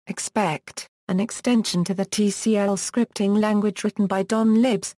Expect, an extension to the TCL scripting language written by Don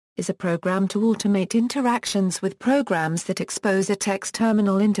Libes, is a program to automate interactions with programs that expose a text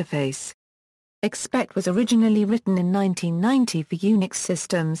terminal interface. Expect was originally written in 1990 for Unix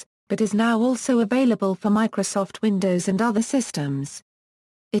systems, but is now also available for Microsoft Windows and other systems.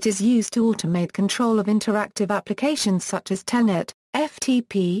 It is used to automate control of interactive applications such as telnet,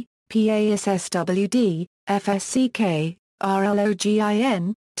 FTP, passwd, fsck,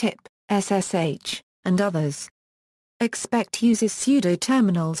 rlogin, TIP, SSH, and others. Expect uses pseudo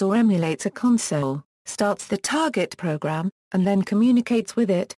terminals or emulates a console, starts the target program, and then communicates with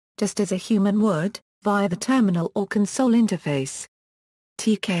it, just as a human would, via the terminal or console interface.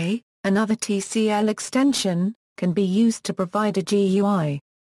 TK, another TCL extension, can be used to provide a GUI.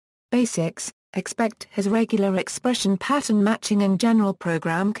 Basics: Expect has regular expression pattern matching and general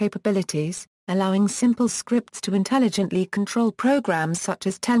program capabilities, allowing simple scripts to intelligently control programs such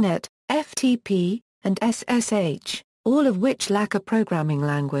as telnet, FTP, and SSH, all of which lack a programming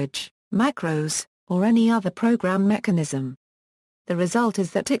language, macros, or any other program mechanism. The result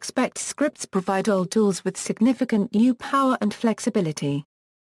is that Expect scripts provide old tools with significant new power and flexibility.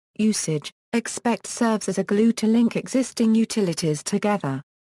 Usage: Expect serves as a glue to link existing utilities together.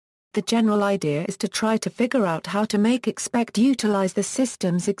 The general idea is to try to figure out how to make Expect utilize the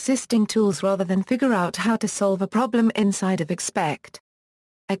system's existing tools rather than figure out how to solve a problem inside of Expect.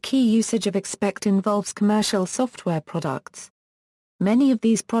 A key usage of Expect involves commercial software products. Many of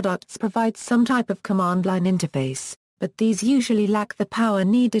these products provide some type of command line interface, but these usually lack the power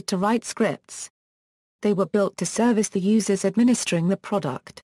needed to write scripts. They were built to service the users administering the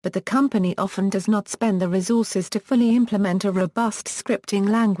product, but the company often does not spend the resources to fully implement a robust scripting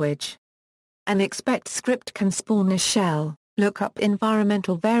language. An Expect script can spawn a shell, look up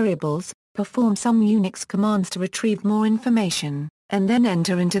environmental variables, perform some Unix commands to retrieve more information, and then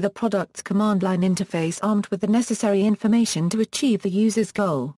enter into the product's command line interface armed with the necessary information to achieve the user's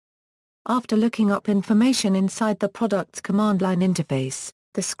goal. After looking up information inside the product's command line interface,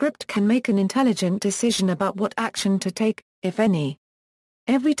 the script can make an intelligent decision about what action to take, if any.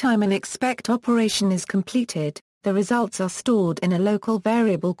 Every time an Expect operation is completed, the results are stored in a local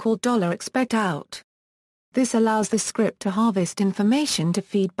variable called $expectout. This allows the script to harvest information to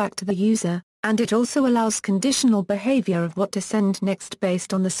feed back to the user, and it also allows conditional behavior of what to send next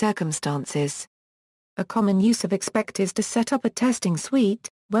based on the circumstances. A common use of Expect is to set up a testing suite,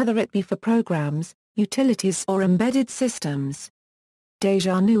 whether it be for programs, utilities or embedded systems.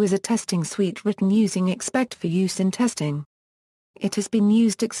 Deja Nu is a testing suite written using Expect for use in testing. It has been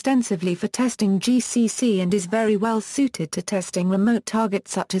used extensively for testing GCC and is very well suited to testing remote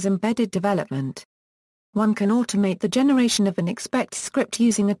targets such as embedded development. One can automate the generation of an Expect script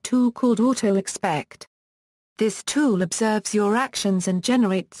using a tool called AutoExpect. This tool observes your actions and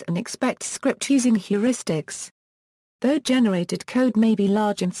generates an Expect script using heuristics. Though generated code may be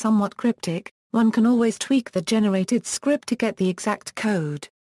large and somewhat cryptic, one can always tweak the generated script to get the exact code.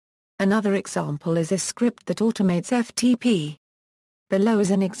 Another example is a script that automates FTP. Below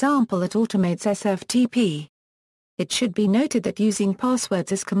is an example that automates SFTP. It should be noted that using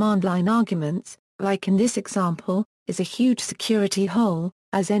passwords as command line arguments, like in this example, is a huge security hole,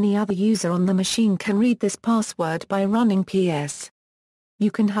 as any other user on the machine can read this password by running PS. You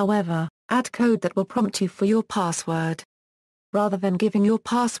can, however, add code that will prompt you for your password, rather than giving your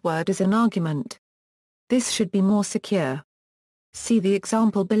password as an argument. This should be more secure. See the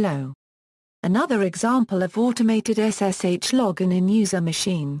example below. Another example of automated SSH login in user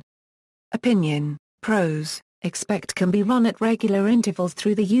machine. Opinion: Pros: Expect can be run at regular intervals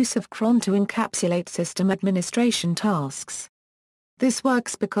through the use of cron to encapsulate system administration tasks. This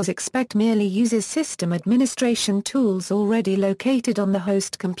works because Expect merely uses system administration tools already located on the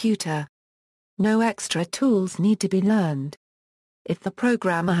host computer. No extra tools need to be learned. If the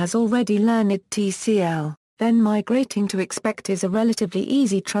programmer has already learned TCL, then migrating to Expect is a relatively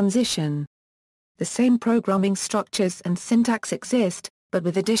easy transition. The same programming structures and syntax exist, but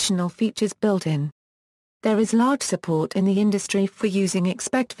with additional features built in. There is large support in the industry for using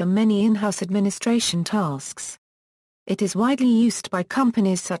Expect for many in-house administration tasks. It is widely used by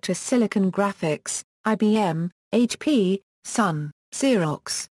companies such as Silicon Graphics, IBM, HP, Sun,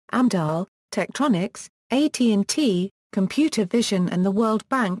 Xerox, Amdahl, Tektronix, AT&T, Computer Vision and the World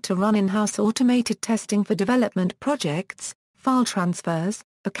Bank to run in-house automated testing for development projects, file transfers,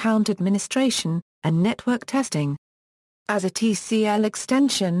 account administration, and network testing. As a TCL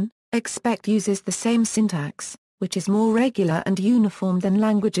extension, Expect uses the same syntax, which is more regular and uniform than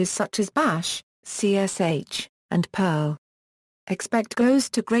languages such as Bash, CSH, and Perl. Expect goes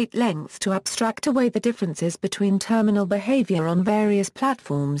to great lengths to abstract away the differences between terminal behavior on various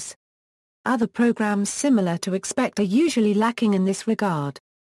platforms. Other programs similar to expect are usually lacking in this regard.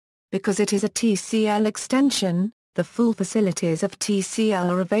 Because it is a TCL extension, the full facilities of TCL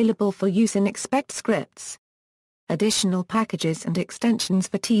are available for use in expect scripts. Additional packages and extensions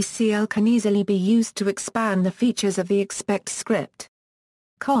for TCL can easily be used to expand the features of the expect script.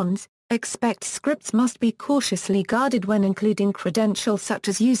 Cons: expect scripts must be cautiously guarded when including credentials such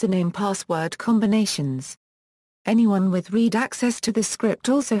as username-password combinations. Anyone with read access to the script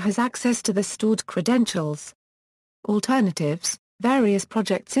also has access to the stored credentials. Alternatives: various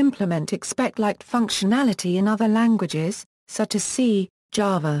projects implement expect-like functionality in other languages, such as C,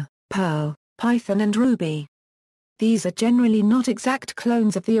 Java, Perl, Python and Ruby. These are generally not exact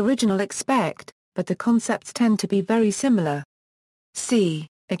clones of the original expect, but the concepts tend to be very similar. C.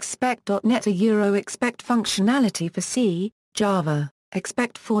 Expect.net a expect functionality for C, Java,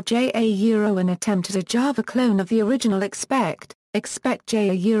 expect4j a an attempt at a Java clone of the original expect, expect.j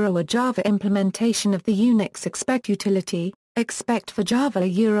a Java implementation of the Unix expect utility,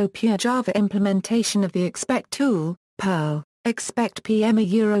 expect4java a pure Java implementation of the expect tool, Perl, expect.pm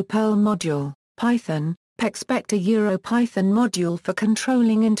a Perl module, Python, expect a Python module for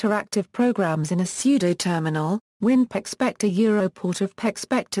controlling interactive programs in a pseudo terminal, WinP expect a port of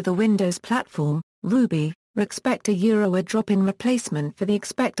pexpect to the Windows platform, Ruby, expect a drop-in replacement for the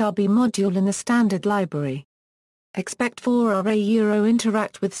expect-RB module in the standard library. Expect4r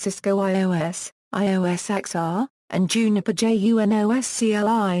interact with Cisco iOS, iOS XR, and Juniper JUNOS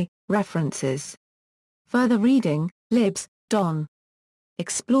CLI, references. Further reading, Libes, Don.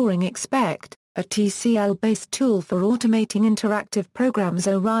 Exploring Expect, a TCL-based tool for automating interactive programs.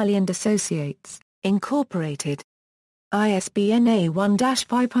 O'Reilly & Associates, Incorporated. ISBN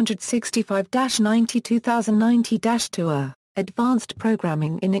A1-565-92090-2. Advanced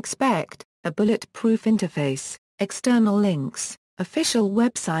Programming in Expect, a bulletproof interface, external links, official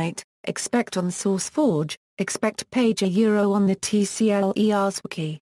website, Expect on SourceForge, Expect page on the TCL ERS Wiki.